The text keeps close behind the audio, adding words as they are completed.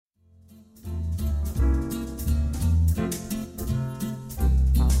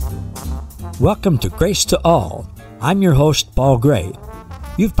Welcome to Grace to All. I'm your host, Paul Gray.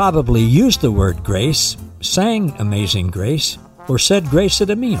 You've probably used the word grace, sang Amazing Grace, or said grace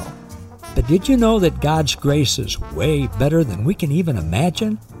at a meal. But did you know that God's grace is way better than we can even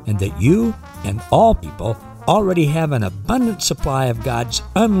imagine, and that you and all people already have an abundant supply of God's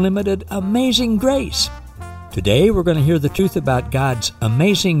unlimited, amazing grace? Today, we're going to hear the truth about God's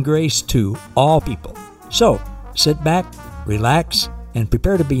amazing grace to all people. So, sit back, relax, and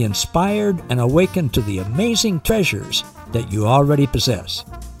prepare to be inspired and awakened to the amazing treasures that you already possess.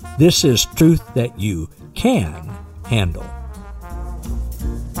 This is truth that you can handle.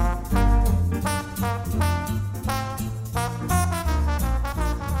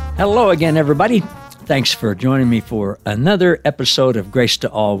 Hello again, everybody. Thanks for joining me for another episode of Grace to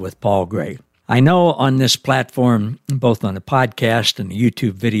All with Paul Gray. I know on this platform, both on the podcast and the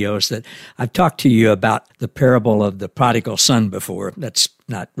YouTube videos, that I've talked to you about the parable of the prodigal son before. That's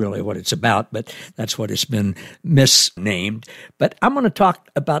not really what it's about, but that's what it's been misnamed. But I'm going to talk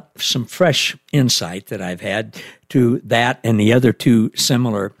about some fresh insight that I've had to that and the other two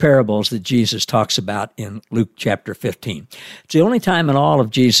similar parables that Jesus talks about in Luke chapter 15. It's the only time in all of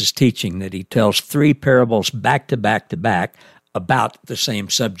Jesus' teaching that he tells three parables back to back to back about the same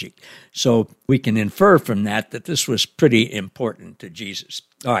subject. So we can infer from that this was pretty important to Jesus.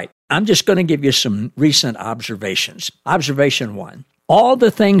 All right, I'm just going to give you some recent observations. Observation one, all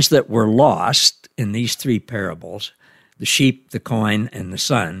the things that were lost in these three parables, the sheep, the coin, and the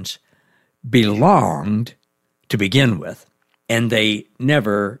sons, belonged to begin with, and they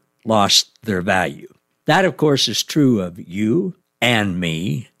never lost their value. That, of course, is true of you and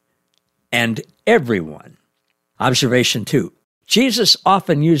me and everyone. Observation two, Jesus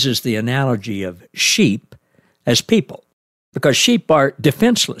often uses the analogy of sheep as people because sheep are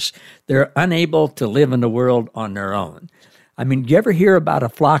defenseless. They're unable to live in the world on their own. I mean, do you ever hear about a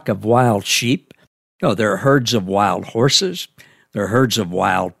flock of wild sheep? No, there are herds of wild horses. There are herds of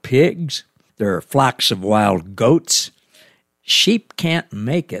wild pigs. There are flocks of wild goats. Sheep can't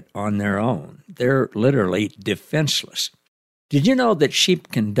make it on their own. They're literally defenseless. Did you know that sheep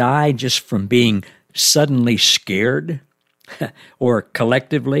can die just from being suddenly scared? Or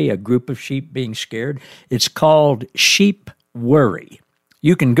collectively, a group of sheep being scared? It's called sheep worry.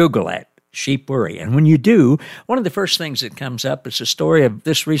 You can Google that, sheep worry. And when you do, one of the first things that comes up is a story of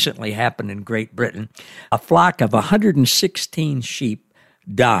this recently happened in Great Britain. A flock of 116 sheep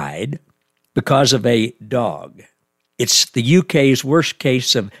died because of a dog. It's the UK's worst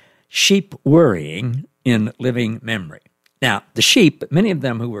case of sheep worrying in living memory. Now, the sheep, many of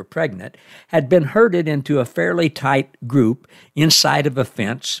them who were pregnant, had been herded into a fairly tight group inside of a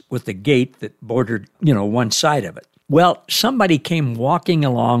fence with a gate that bordered, one side of it. Well, somebody came walking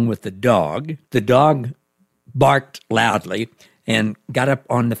along with the dog. The dog barked loudly and got up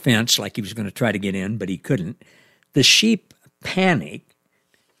on the fence like he was going to try to get in, but he couldn't. The sheep panicked,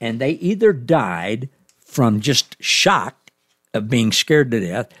 and they either died from just shock of being scared to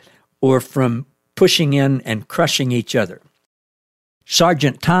death or from pushing in and crushing each other.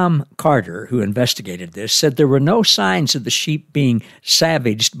 Sergeant Tom Carter, who investigated this, said there were no signs of the sheep being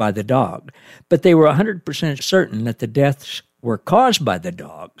savaged by the dog, but they were 100% certain that the deaths were caused by the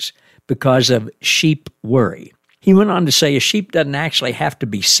dogs because of sheep worry. He went on to say a sheep doesn't actually have to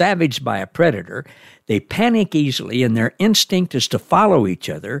be savaged by a predator. They panic easily, and their instinct is to follow each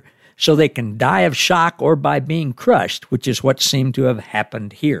other so they can die of shock or by being crushed, which is what seemed to have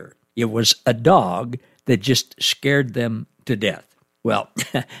happened here. It was a dog that just scared them to death. Well,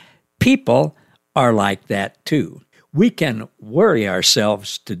 people are like that too. We can worry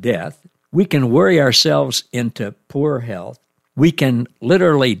ourselves to death. We can worry ourselves into poor health. We can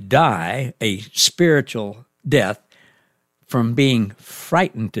literally die a spiritual death from being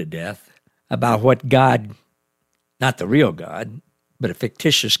frightened to death about what God, not the real God, but a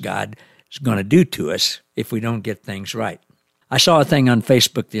fictitious God, is going to do to us if we don't get things right. I saw a thing on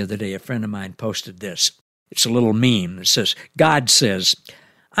Facebook the other day. A friend of mine posted this. It's a little meme that says, God says,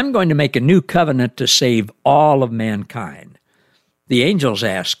 I'm going to make a new covenant to save all of mankind. The angels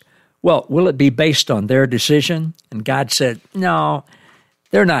ask, well, will it be based on their decision? And God said, no,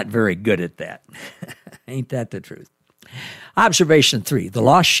 they're not very good at that. Ain't that the truth? Observation 3, the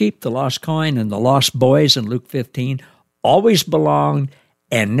lost sheep, the lost coin, and the lost boys in Luke 15 always belonged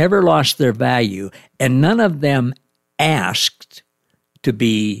and never lost their value, and none of them asked to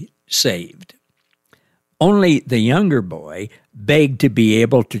be saved. Only the younger boy begged to be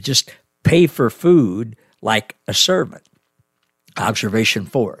able to just pay for food like a servant. Observation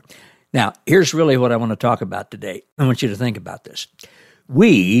 4. Now, here's really what I want to talk about today. I want you to think about this.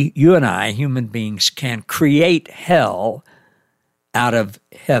 We, you and I, human beings, can create hell out of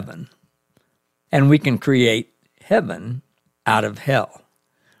heaven. and we can create heaven out of hell.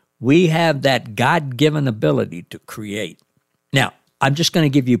 We have that God-given ability to create. Now, I'm just going to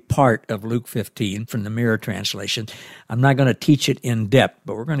give you part of Luke 15 from the Mirror Translation. I'm not going to teach it in depth,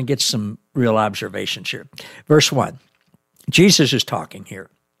 but we're going to get some real observations here. Verse 1, Jesus is talking here.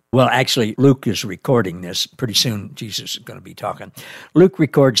 Well, actually, Luke is recording this. Pretty soon, Jesus is going to be talking. Luke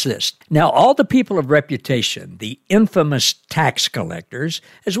records this. Now, all the people of reputation, the infamous tax collectors,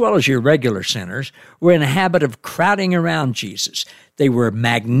 as well as your regular sinners, were in a habit of crowding around Jesus. They were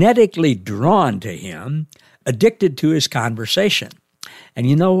magnetically drawn to him, addicted to his conversation. And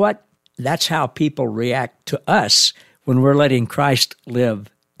you know what? That's how people react to us when we're letting Christ live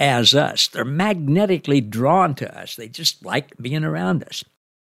as us. They're magnetically drawn to us. They just like being around us.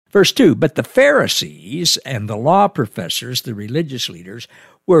 Verse 2, but the Pharisees and the law professors, the religious leaders,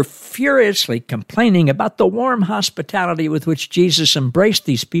 were furiously complaining about the warm hospitality with which Jesus embraced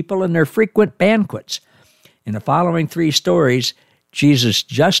these people in their frequent banquets. In the following 3 stories, Jesus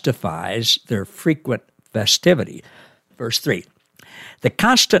justifies their frequent festivity. Verse 3, the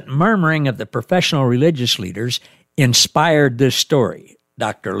constant murmuring of the professional religious leaders inspired this story,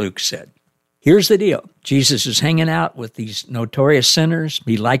 Dr. Luke said. Here's the deal. Jesus is hanging out with these notorious sinners.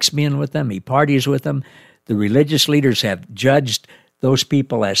 He likes being with them. He parties with them. The religious leaders have judged those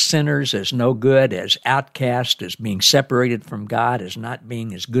people as sinners, as no good, as outcast, as being separated from God, as not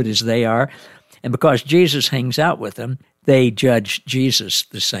being as good as they are. And because Jesus hangs out with them, they judge Jesus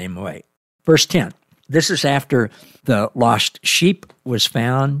the same way. Verse 10, this is after the lost sheep was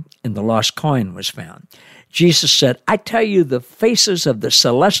found and the lost coin was found. Jesus said, I tell you, the faces of the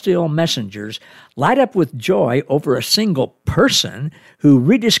celestial messengers light up with joy over a single person who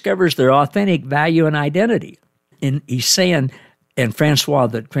rediscovers their authentic value and identity. And he's saying, and Francois,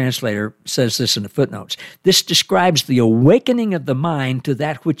 the translator, says this in the footnotes, this describes the awakening of the mind to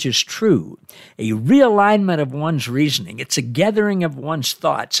that which is true, a realignment of one's reasoning. It's a gathering of one's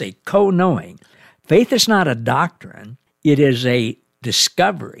thoughts, a co-knowing. Faith is not a doctrine. It is a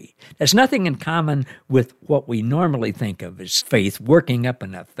discovery. There's nothing in common with what we normally think of as faith, working up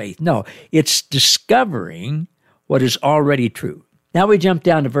enough faith. No, it's discovering what is already true. Now we jump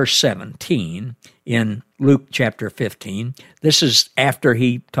down to verse 17 in Luke chapter 15. This is after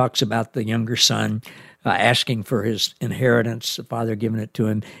he talks about the younger son asking for his inheritance, the father giving it to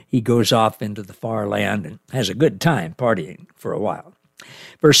him. He goes off into the far land and has a good time partying for a while.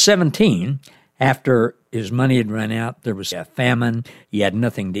 Verse 17, after his money had run out, there was a famine, he had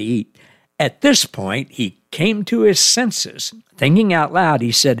nothing to eat. At this point, he came to his senses. Thinking out loud,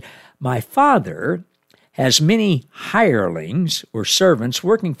 he said, my father has many hirelings or servants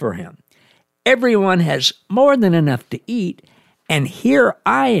working for him. Everyone has more than enough to eat, and here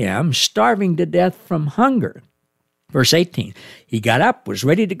I am starving to death from hunger. Verse 18, he got up, was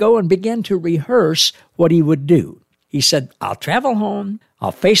ready to go, and began to rehearse what he would do. He said, I'll travel home,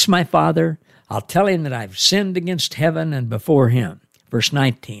 I'll face my father, I'll tell him that I've sinned against heaven and before him. Verse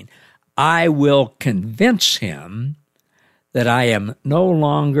 19, I will convince him that I am no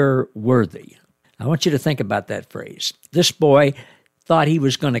longer worthy. I want you to think about that phrase. This boy thought he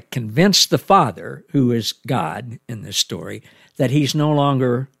was going to convince the Father, who is God in this story, that he's no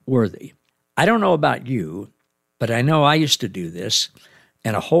longer worthy. I don't know about you, but I know I used to do this,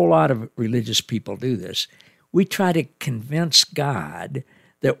 and a whole lot of religious people do this. We try to convince God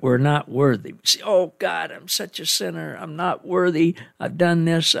that we're not worthy. We say, oh, God, I'm such a sinner. I'm not worthy. I've done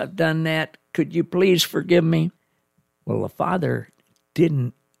this. I've done that. Could you please forgive me? Well, the Father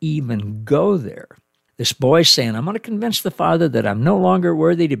didn't even go there. This boy's saying, I'm going to convince the Father that I'm no longer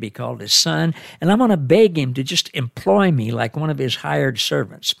worthy to be called his son, and I'm going to beg him to just employ me like one of his hired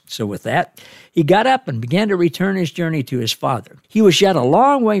servants. So with that, he got up and began to return his journey to his father. He was yet a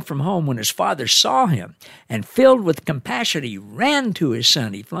long way from home when his father saw him, and filled with compassion, he ran to his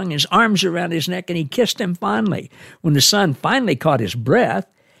son. He flung his arms around his neck, and he kissed him fondly. When the son finally caught his breath,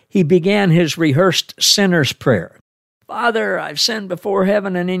 he began his rehearsed sinner's prayer. Father, I've sinned before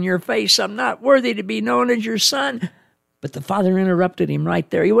heaven and in your face. I'm not worthy to be known as your son. But the father interrupted him right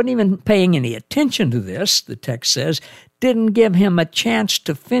there. He wasn't even paying any attention to this, the text says, didn't give him a chance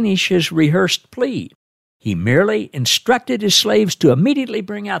to finish his rehearsed plea. He merely instructed his slaves to immediately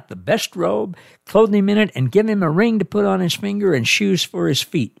bring out the best robe, clothe him in it, and give him a ring to put on his finger and shoes for his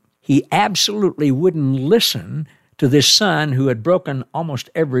feet. He absolutely wouldn't listen to this son who had broken almost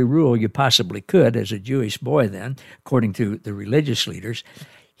every rule you possibly could as a Jewish boy then, according to the religious leaders.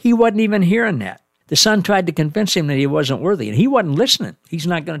 He wasn't even hearing that. The son tried to convince him that he wasn't worthy, and he wasn't listening. He's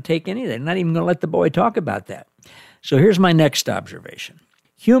not going to take anything, not even going to let the boy talk about that. So here's my next observation.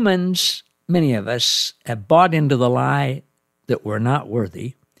 Humans, many of us, have bought into the lie that we're not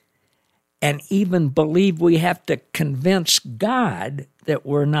worthy, and even believe we have to convince God that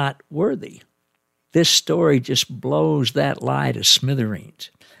we're not worthy. This story just blows that lie to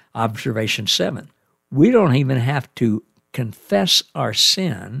smithereens. Observation 7. We don't even have to confess our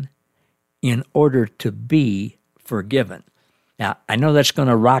sin in order to be forgiven. Now, I know that's going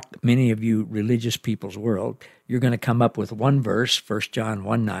to rock many of you religious people's world. You're going to come up with one verse, 1 John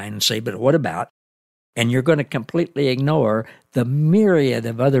 1:9, and say, but what about? And you're going to completely ignore the myriad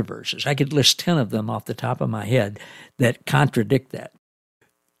of other verses. I could list 10 of them off the top of my head that contradict that.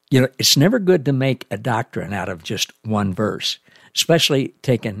 You know, it's never good to make a doctrine out of just one verse, especially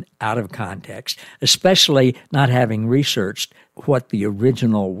taken out of context, especially not having researched what the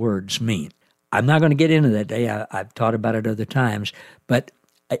original words mean. I'm not going to get into that today. I've taught about it other times, but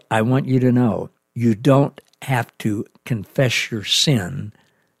I want you to know you don't have to confess your sin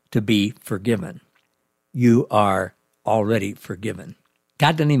to be forgiven. You are already forgiven.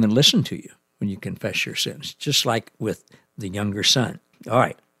 God doesn't even listen to you when you confess your sins, just like with the younger son. All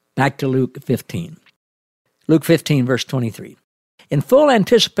right, back to Luke 15. Luke 15, verse 23. In full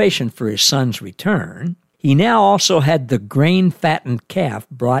anticipation for his son's return, he now also had the grain-fattened calf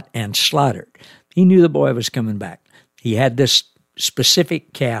brought and slaughtered. He knew the boy was coming back. He had this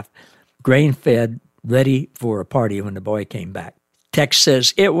specific calf, grain-fed, ready for a party when the boy came back. Text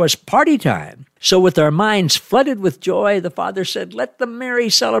says, it was party time. So with our minds flooded with joy, the father said, let the merry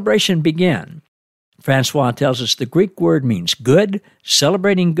celebration begin. Francois tells us the Greek word means good,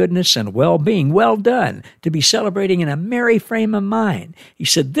 celebrating goodness and well-being. Well done, to be celebrating in a merry frame of mind. He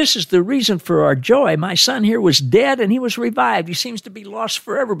said, this is the reason for our joy. My son here was dead and he was revived. He seems to be lost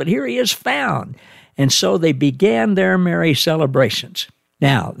forever, but here he is found. And so they began their merry celebrations.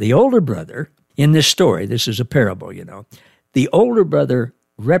 Now, the older brother, in this story, this is a parable, you know, the older brother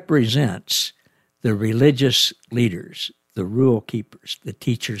represents the religious leaders, the rule keepers, the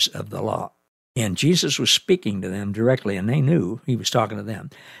teachers of the law. And Jesus was speaking to them directly, and they knew he was talking to them.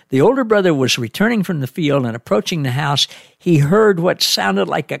 The older brother was returning from the field and approaching the house. He heard what sounded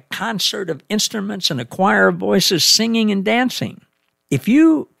like a concert of instruments and a choir of voices singing and dancing. If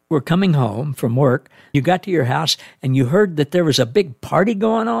you were coming home from work, you got to your house, and you heard that there was a big party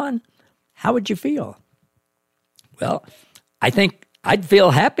going on, how would you feel? Well, I think I'd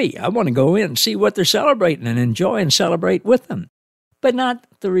feel happy. I want to go in and see what they're celebrating and enjoy and celebrate with them. But not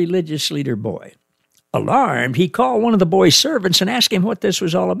the religious leader boy. Alarmed, he called one of the boy's servants and asked him what this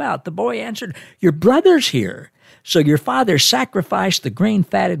was all about. The boy answered, your brother's here. So your father sacrificed the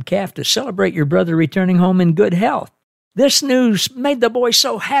grain-fatted calf to celebrate your brother returning home in good health. This news made the boy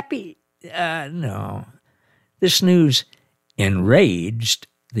so happy. No. This news enraged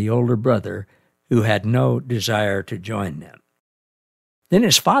the older brother, who had no desire to join them. Then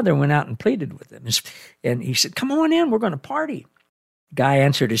his father went out and pleaded with him. And he said, come on in, we're going to party. The guy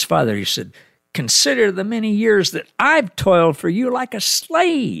answered his father. He said, consider the many years that I've toiled for you like a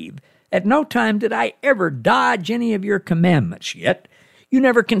slave. At no time did I ever dodge any of your commandments. Yet you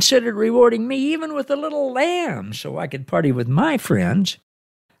never considered rewarding me even with a little lamb so I could party with my friends.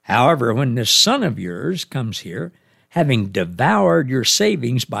 However, when this son of yours comes here, having devoured your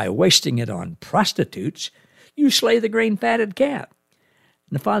savings by wasting it on prostitutes, you slay the grain-fatted calf.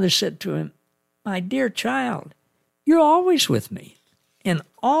 And the father said to him, my dear child, you're always with me, and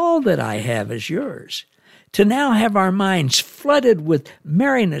all that I have is yours. To now have our minds flooded with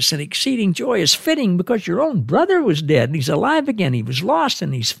merriness and exceeding joy is fitting, because your own brother was dead, and he's alive again. He was lost,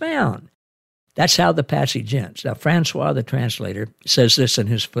 and he's found. That's how the passage ends. Now, Francois, the translator, says this in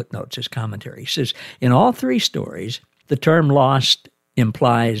his footnotes, his commentary. He says, in all three stories, the term lost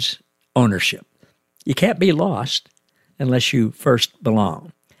implies ownership. You can't be lost unless you first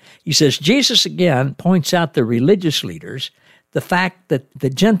belong. He says, Jesus again points out the religious leaders, the fact that the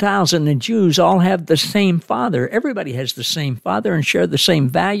Gentiles and the Jews all have the same father. Everybody has the same father and share the same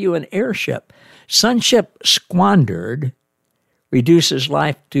value and heirship. Sonship squandered reduces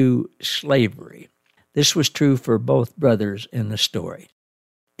life to slavery. This was true for both brothers in the story.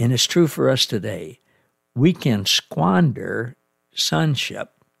 And it's true for us today. We can squander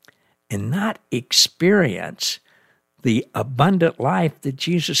sonship and not experience the abundant life that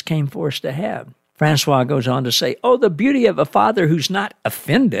Jesus came for us to have. Francois goes on to say, oh, the beauty of a father who's not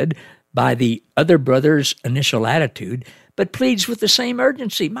offended by the other brother's initial attitude, but pleads with the same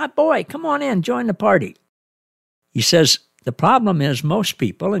urgency. My boy, come on in, join the party. He says, the problem is most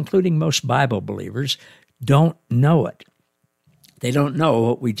people, including most Bible believers, don't know it. They don't know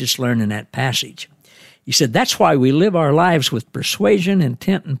what we just learned in that passage. He said, that's why we live our lives with persuasion,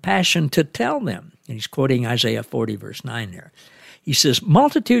 intent, and passion to tell them. And he's quoting Isaiah 40, verse 9 there. He says,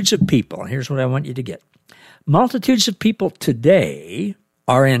 multitudes of people, here's what I want you to get. Multitudes of people today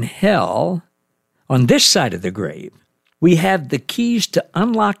are in hell on this side of the grave. We have the keys to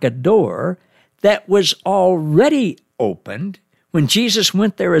unlock a door that was already opened when Jesus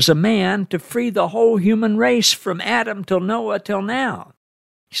went there as a man to free the whole human race from Adam till Noah till now.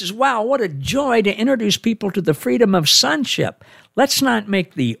 He says, wow, what a joy to introduce people to the freedom of sonship. Let's not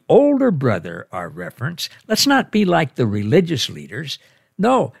make the older brother our reference. Let's not be like the religious leaders.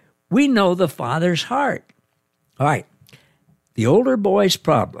 No, we know the Father's heart. All right, the older boy's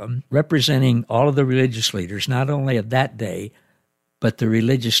problem, representing all of the religious leaders, not only of that day, but the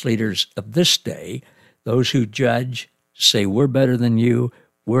religious leaders of this day, those who judge, say, we're better than you,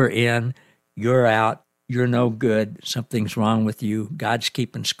 we're in, you're out, you're no good, something's wrong with you, God's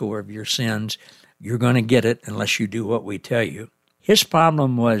keeping score of your sins, you're going to get it unless you do what we tell you. His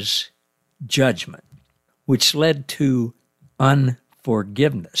problem was judgment, which led to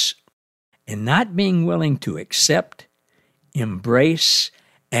unforgiveness and not being willing to accept, embrace,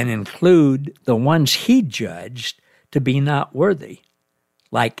 and include the ones he judged to be not worthy,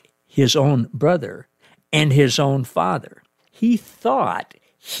 like his own brother and his own father. He thought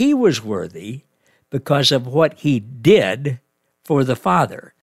he was worthy because of what he did for the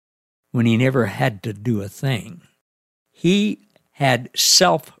Father when he never had to do a thing. He had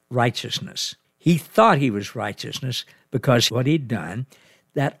self-righteousness. He thought he was righteousness because of what he'd done.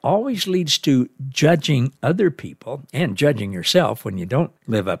 That always leads to judging other people and judging yourself when you don't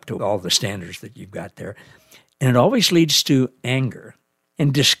live up to all the standards that you've got there. And it always leads to anger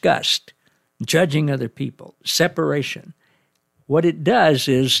and disgust, judging other people, separation. What it does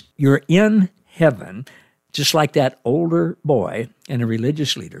is you're in heaven, just like that older boy and the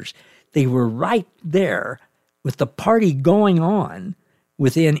religious leaders. They were right there with the party going on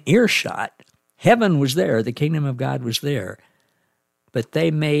within earshot. Heaven was there. The kingdom of God was there. But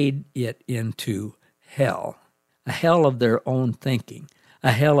they made it into hell, a hell of their own thinking,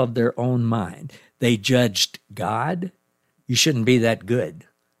 a hell of their own mind. They judged God. You shouldn't be that good.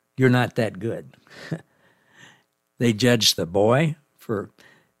 You're not that good. They judged the boy for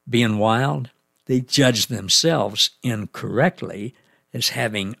being wild. They judged themselves incorrectly as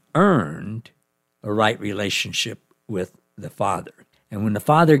having earned a right relationship with the Father. And when the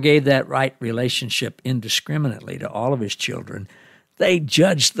Father gave that right relationship indiscriminately to all of his children, they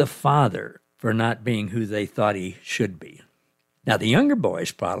judged the Father for not being who they thought he should be. Now, the younger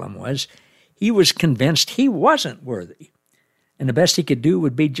boy's problem was he was convinced he wasn't worthy. And the best he could do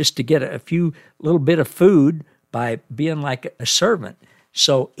would be just to get a few little bit of food by being like a servant.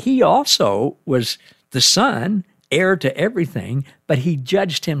 So he also was the son, heir to everything, but he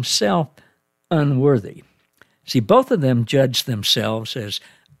judged himself unworthy. See, both of them judged themselves as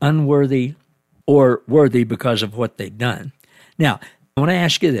unworthy or worthy because of what they'd done. Now, I want to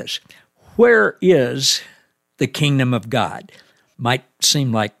ask you this. Where is the kingdom of God? Might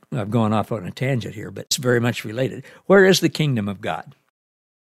seem like I've gone off on a tangent here, but it's very much related. Where is the kingdom of God?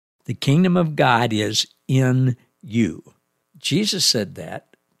 The kingdom of God is in you. Jesus said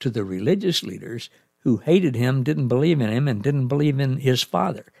that to the religious leaders who hated him, didn't believe in him, and didn't believe in his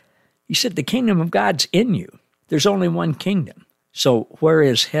Father. He said, the kingdom of God's in you. There's only one kingdom. So where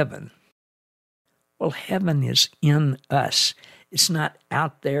is heaven? Well, heaven is in us. It's not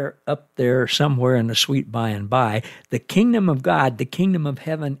out there, up there, somewhere in the sweet by and by. The kingdom of God, the kingdom of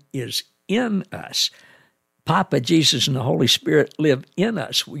heaven is in us. Papa, Jesus, and the Holy Spirit live in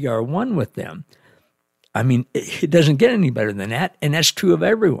us. We are one with them. I mean, it doesn't get any better than that, and that's true of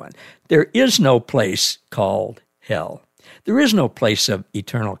everyone. There is no place called hell. There is no place of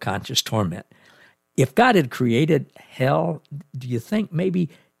eternal conscious torment. If God had created hell, do you think maybe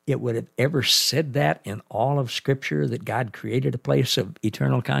it would have ever said that in all of Scripture, that God created a place of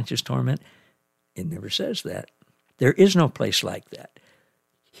eternal conscious torment? It never says that. There is no place like that.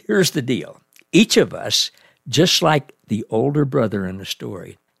 Here's the deal. Each of us, just like the older brother in the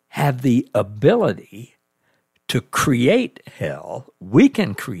story, have the ability to create hell. We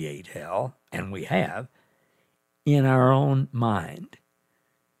can create hell, and we have, in our own mind.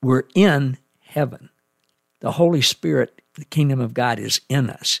 We're in heaven. The Holy Spirit, the kingdom of God, is in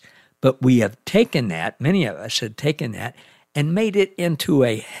us. But we have taken that, many of us had taken that, and made it into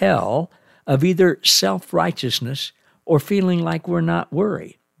a hell of either self-righteousness or feeling like we're not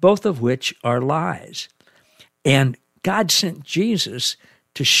worthy, both of which are lies. And God sent Jesus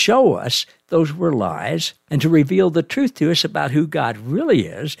to show us those were lies and to reveal the truth to us about who God really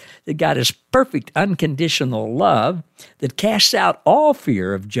is, that God is perfect, unconditional love that casts out all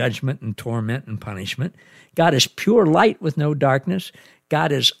fear of judgment and torment and punishment. God is pure light with no darkness.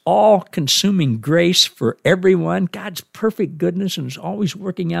 God is all-consuming grace for everyone. God's perfect goodness and is always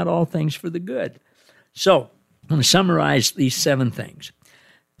working out all things for the good. So, I'm going to summarize these 7 things.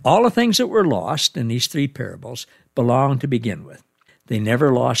 All the things that were lost in these three parables belong to begin with. They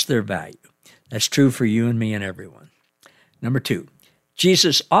never lost their value. That's true for you and me and everyone. Number 2,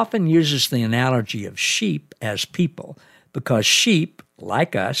 Jesus often uses the analogy of sheep as people because sheep,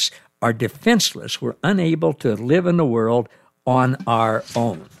 like us, are defenseless. We're unable to live in the world on our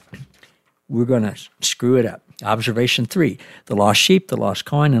own. We're going to screw it up. Observation 3, the lost sheep, the lost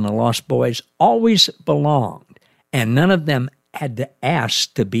coin, and the lost boys always belonged, and none of them had to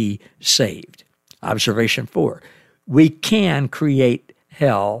ask to be saved. Observation 4, we can create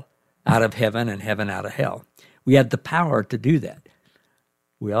hell out of heaven and heaven out of hell. We have the power to do that.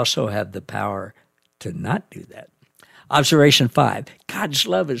 We also have the power to not do that. Observation 5, God's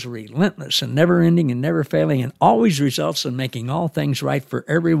love is relentless and never-ending and never failing and always results in making all things right for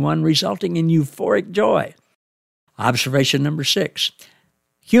everyone, resulting in euphoric joy. Observation number 6,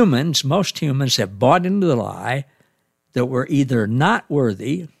 most humans have bought into the lie that we're either not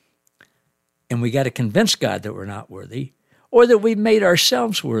worthy, and we got to convince God that we're not worthy, or that we've made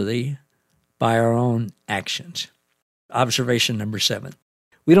ourselves worthy by our own actions. Observation number 7,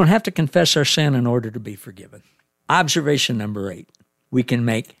 we don't have to confess our sin in order to be forgiven. Observation number 8, we can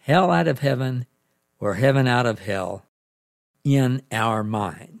make hell out of heaven or heaven out of hell in our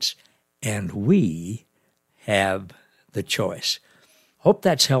minds, and we have the choice. Hope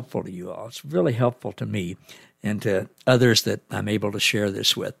that's helpful to you all. It's really helpful to me and to others that I'm able to share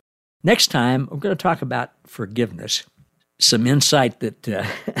this with. Next time, we're going to talk about forgiveness, some insight that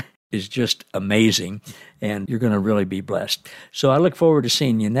is just amazing, and you're going to really be blessed. So I look forward to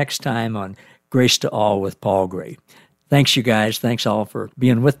seeing you next time on Grace to All with Paul Gray. Thanks, you guys. Thanks all for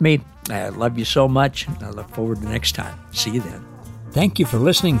being with me. I love you so much. I look forward to next time. See you then. Thank you for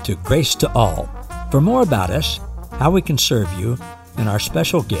listening to Grace to All. For more about us, how we can serve you, and our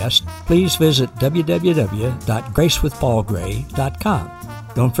special guest, please visit www.gracewithpaulgray.com.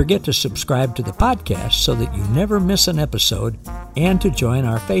 Don't forget to subscribe to the podcast so that you never miss an episode, and to join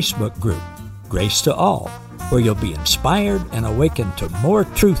our Facebook group, Grace to All, where you'll be inspired and awakened to more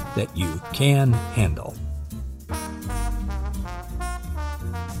truth that you can handle.